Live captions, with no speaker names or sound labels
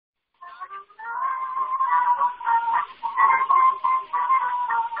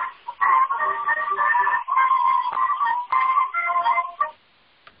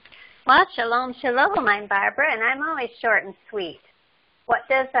Well, shalom, shalom. I'm Barbara, and I'm always short and sweet. What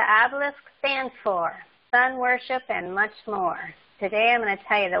does the obelisk stand for? Sun worship and much more. Today I'm going to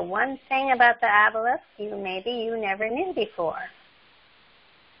tell you the one thing about the obelisk maybe you never knew before.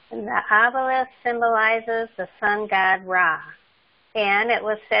 And the obelisk symbolizes the sun god Ra, and it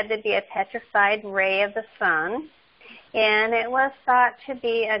was said to be a petrified ray of the sun, and it was thought to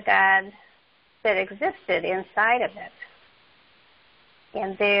be a god that existed inside of it.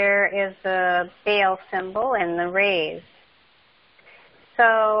 And there is the Baal symbol and the rays.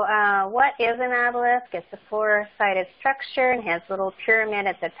 So what is an obelisk? It's a four-sided structure and has a little pyramid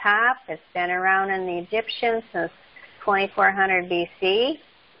at the top. It's been around in the Egyptians since 2400 BC.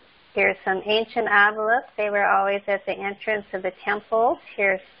 Here's some ancient obelisks. They were always at the entrance of the temples.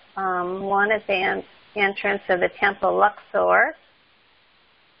 Here's one at the entrance of the temple Luxor.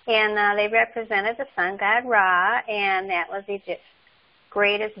 And they represented the sun god Ra, and that was Egypt's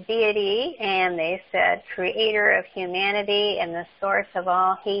greatest deity, and they said creator of humanity and the source of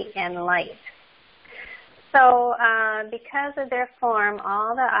all heat and light. So because of their form,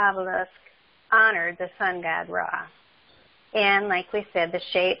 all the obelisks honored the sun god Ra. And like we said, the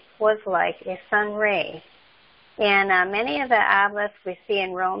shape was like a sun ray. And many of the obelisks we see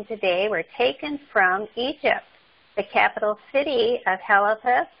in Rome today were taken from Egypt, the capital city of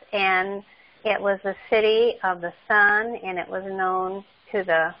Hellas, and it was the city of the sun, and it was known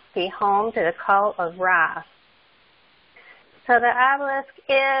to be home to the cult of Ra. So the obelisk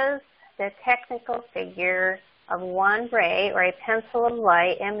is the technical figure of one ray or a pencil of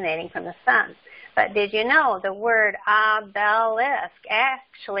light emanating from the sun. But did you know the word obelisk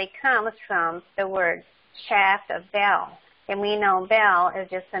actually comes from the word shaft of Baal? And we know Baal is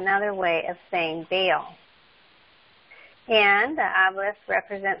just another way of saying Baal. And the obelisk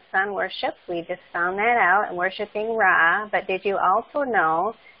represents sun worship. We just found that out, and worshiping Ra. But did you also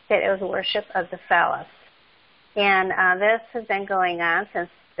know that it was worship of the phallus? And this has been going on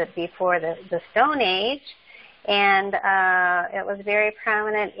since before the Stone Age. And it was very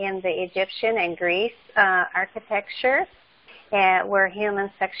prominent in the Egyptian and Greece architecture, where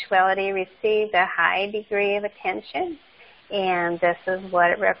human sexuality received a high degree of attention. And this is what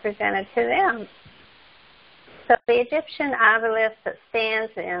it represented to them. So the Egyptian obelisk that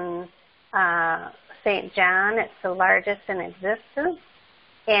stands in St. John, it's the largest in existence,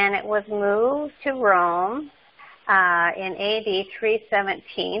 and it was moved to Rome in AD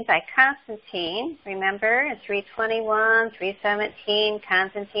 317 by Constantine. Remember, in 321, 317,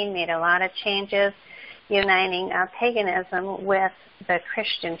 Constantine made a lot of changes uniting paganism with the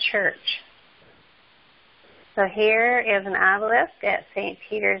Christian church. So here is an obelisk at St.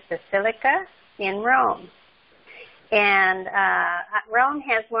 Peter's Basilica in Rome. And Rome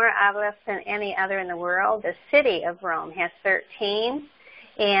has more obelisks than any other in the world. The city of Rome has 13.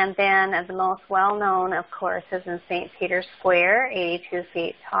 And then the most well-known, of course, is in St. Peter's Square, 82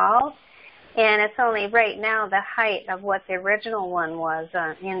 feet tall. And it's only right now the height of what the original one was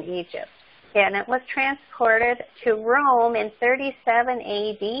in Egypt. And it was transported to Rome in 37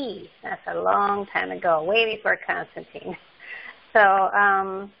 AD. That's a long time ago, way before Constantine. So,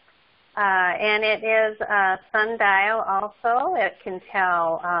 and it is a sundial also. It can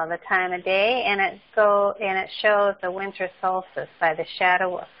tell the time of day, and it shows the winter solstice by the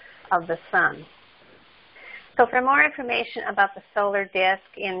shadow of the sun. So for more information about the solar disk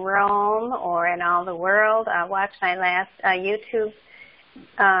in Rome or in all the world, watch my last YouTube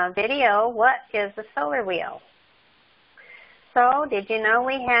video, What is the Solar Wheel? So, did you know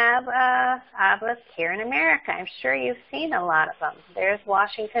we have obelisks here in America? I'm sure you've seen a lot of them. There's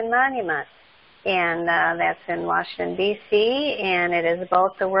Washington Monument, and that's in Washington, D.C., and it is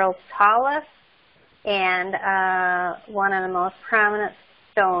both the world's tallest and one of the most prominent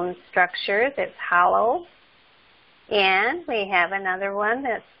stone structures. It's hollow. And we have another one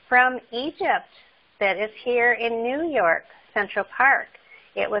that's from Egypt that is here in New York, Central Park.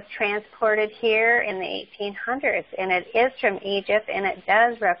 It was transported here in the 1800s, and it is from Egypt, and it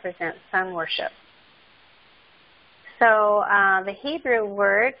does represent sun worship. So the Hebrew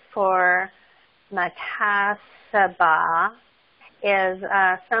word for matasabah is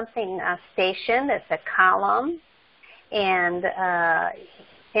something stationed. It's a column, and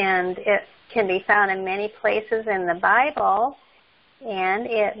it can be found in many places in the Bible. And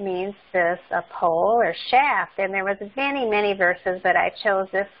it means a pole or shaft. And there was many, many verses, but I chose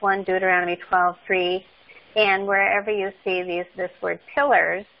this one, Deuteronomy 12:3. And wherever you see this word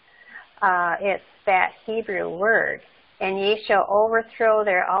pillars, it's that Hebrew word. And ye shall overthrow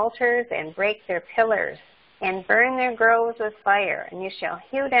their altars and break their pillars and burn their groves with fire. And you shall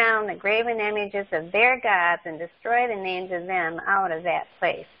hew down the graven images of their gods and destroy the names of them out of that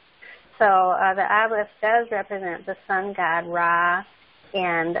place. the obelisk does represent the sun god Ra,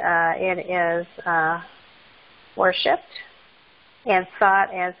 and it is worshipped and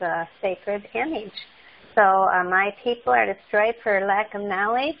thought as a sacred image. So my people are destroyed for lack of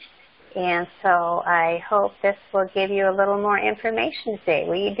knowledge, and so I hope this will give you a little more information today.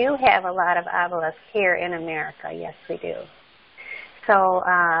 We do have a lot of obelisks here in America. Yes, we do. So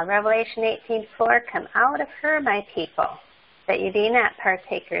Revelation 18:4, come out of her, my people, that you be not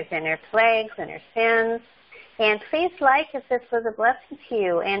partakers in her plagues and her sins. And please like if this was a blessing to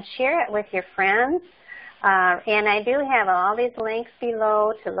you, and share it with your friends. And I do have all these links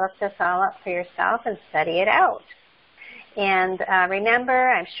below to look this all up for yourself and study it out. And remember,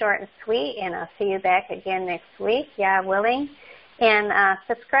 I'm short and sweet, and I'll see you back again next week, Yah willing. And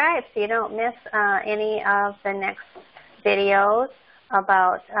subscribe so you don't miss any of the next videos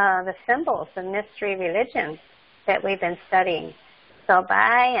about the symbols and mystery religions that we've been studying. So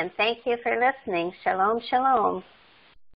bye, and thank you for listening. Shalom, shalom.